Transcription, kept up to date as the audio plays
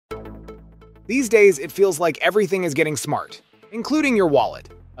These days, it feels like everything is getting smart, including your wallet.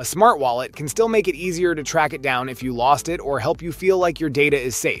 A smart wallet can still make it easier to track it down if you lost it or help you feel like your data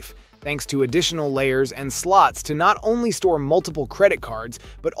is safe, thanks to additional layers and slots to not only store multiple credit cards,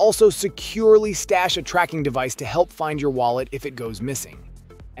 but also securely stash a tracking device to help find your wallet if it goes missing.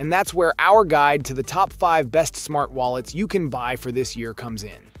 And that's where our guide to the top 5 best smart wallets you can buy for this year comes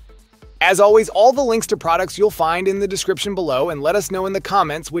in. As always, all the links to products you'll find in the description below, and let us know in the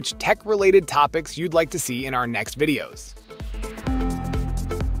comments which tech-related topics you'd like to see in our next videos.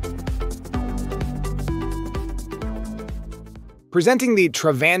 Presenting the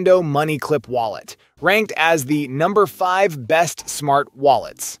Travando Money Clip Wallet, ranked as the number 5 best smart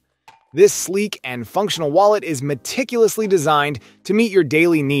wallets. This sleek and functional wallet is meticulously designed to meet your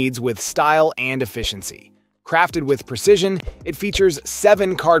daily needs with style and efficiency. Crafted with precision, it features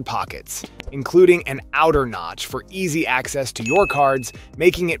 7 card pockets, including an outer notch for easy access to your cards,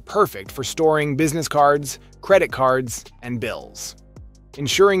 making it perfect for storing business cards, credit cards, and bills.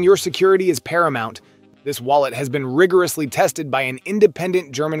 Ensuring your security is paramount, this wallet has been rigorously tested by an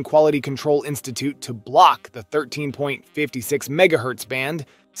independent German quality control institute to block the 13.56 MHz band,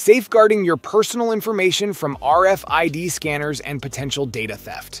 safeguarding your personal information from RFID scanners and potential data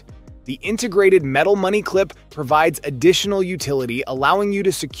theft. The integrated metal money clip provides additional utility, allowing you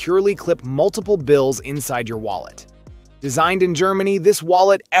to securely clip multiple bills inside your wallet. Designed in Germany, this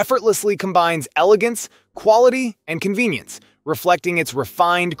wallet effortlessly combines elegance, quality, and convenience, reflecting its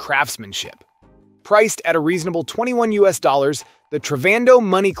refined craftsmanship. Priced at a reasonable $21, the Travando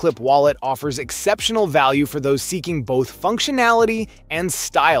Money Clip wallet offers exceptional value for those seeking both functionality and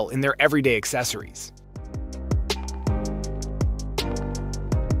style in their everyday accessories.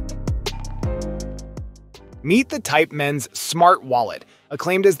 Meet the Typemen's Smart Wallet,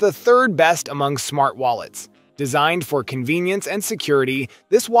 acclaimed as the 3rd best among smart wallets. Designed for convenience and security,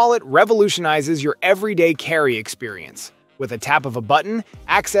 this wallet revolutionizes your everyday carry experience. With a tap of a button,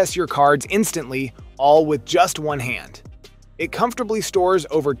 access your cards instantly, all with just one hand. It comfortably stores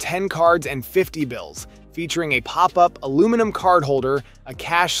over 10 cards and 50 bills, featuring a pop-up aluminum card holder, a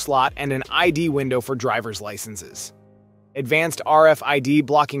cash slot, and an ID window for driver's licenses. Advanced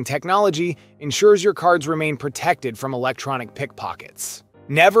RFID-blocking technology ensures your cards remain protected from electronic pickpockets.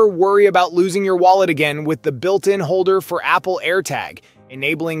 Never worry about losing your wallet again with the built-in holder for Apple AirTag,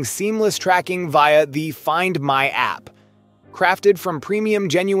 enabling seamless tracking via the Find My app. Crafted from premium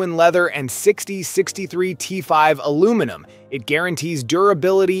genuine leather and 6063 T5 aluminum, it guarantees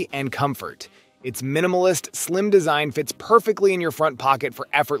durability and comfort. Its minimalist, slim design fits perfectly in your front pocket for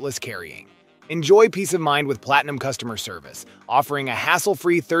effortless carrying. Enjoy peace of mind with Platinum customer service, offering a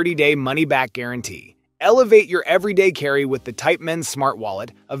hassle-free 30-day money-back guarantee. Elevate your everyday carry with the Typemen's Smart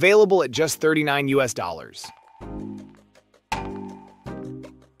Wallet, available at just $39.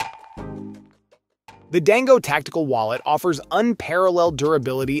 The Dango Tactical Wallet offers unparalleled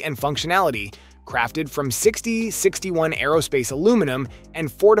durability and functionality, crafted from 6061 aerospace aluminum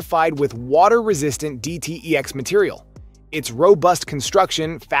and fortified with water-resistant DTEX material. Its robust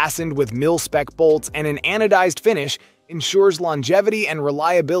construction, fastened with mil-spec bolts and an anodized finish, ensures longevity and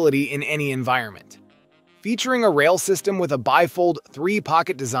reliability in any environment. Featuring a rail system with a bifold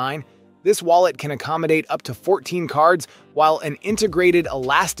 3-pocket design, this wallet can accommodate up to 14 cards, while an integrated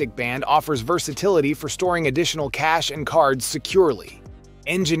elastic band offers versatility for storing additional cash and cards securely.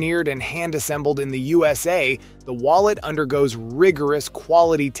 Engineered and hand-assembled in the USA, the wallet undergoes rigorous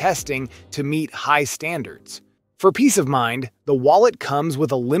quality testing to meet high standards. For peace of mind, the wallet comes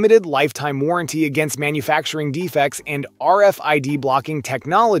with a limited lifetime warranty against manufacturing defects, and RFID-blocking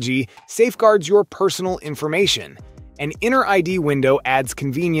technology safeguards your personal information. An inner ID window adds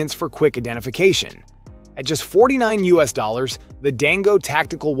convenience for quick identification. At just $49, the Dango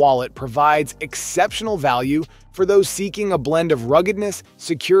Tactical Wallet provides exceptional value for those seeking a blend of ruggedness,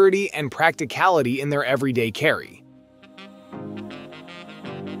 security, and practicality in their everyday carry.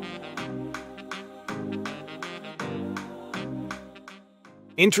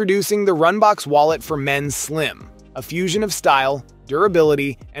 Introducing the Runbox wallet for men's slim, a fusion of style,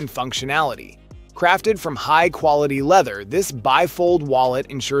 durability, and functionality. Crafted from high-quality leather, this bifold wallet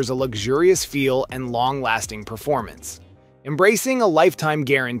ensures a luxurious feel and long-lasting performance. Embracing a lifetime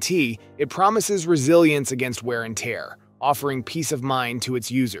guarantee, it promises resilience against wear and tear, offering peace of mind to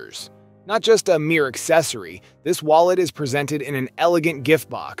its users. Not just a mere accessory, this wallet is presented in an elegant gift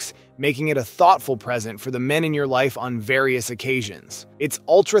box, making it a thoughtful present for the men in your life on various occasions. Its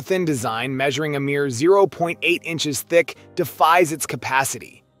ultra-thin design, measuring a mere 0.8 inches thick, defies its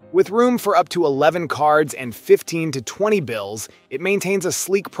capacity. With room for up to 11 cards and 15 to 20 bills, it maintains a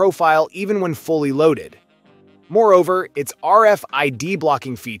sleek profile even when fully loaded. Moreover, its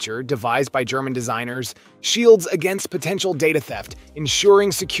RFID-blocking feature, devised by German designers, shields against potential data theft,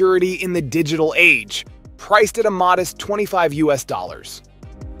 ensuring security in the digital age. Priced at a modest $25.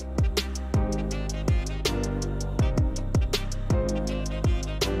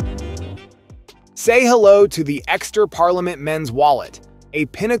 Say hello to the Ekster Parliament Men's Wallet, a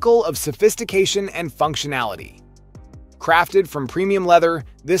pinnacle of sophistication and functionality. Crafted from premium leather,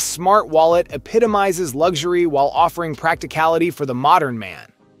 this smart wallet epitomizes luxury while offering practicality for the modern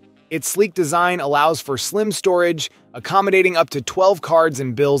man. Its sleek design allows for slim storage, accommodating up to 12 cards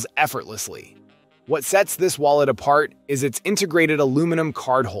and bills effortlessly. What sets this wallet apart is its integrated aluminum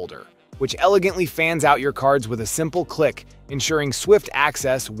card holder, which elegantly fans out your cards with a simple click, ensuring swift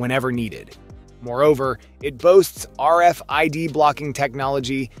access whenever needed. Moreover, it boasts RFID blocking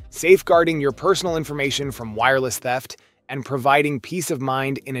technology, safeguarding your personal information from wireless theft and providing peace of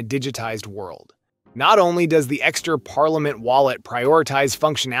mind in a digitized world. Not only does the Ekster Parliament wallet prioritize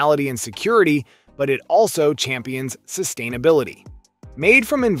functionality and security, but it also champions sustainability. Made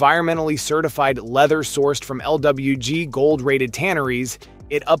from environmentally certified leather sourced from LWG gold-rated tanneries,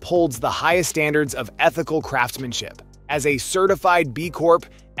 it upholds the highest standards of ethical craftsmanship. As a certified B Corp,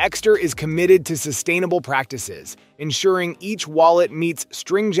 Ekster is committed to sustainable practices, ensuring each wallet meets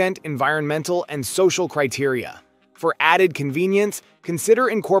stringent environmental and social criteria. For added convenience, consider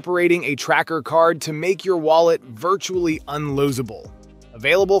incorporating a tracker card to make your wallet virtually unlosable.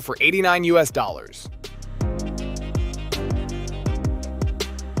 Available for $89.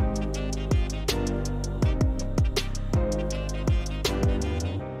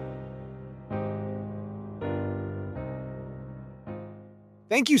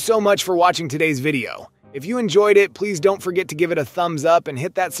 Thank you so much for watching today's video. If you enjoyed it, please don't forget to give it a thumbs up and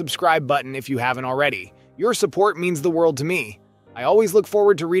hit that subscribe button if you haven't already. Your support means the world to me. I always look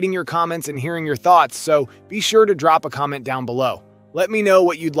forward to reading your comments and hearing your thoughts, so be sure to drop a comment down below. Let me know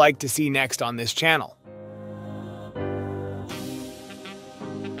what you'd like to see next on this channel.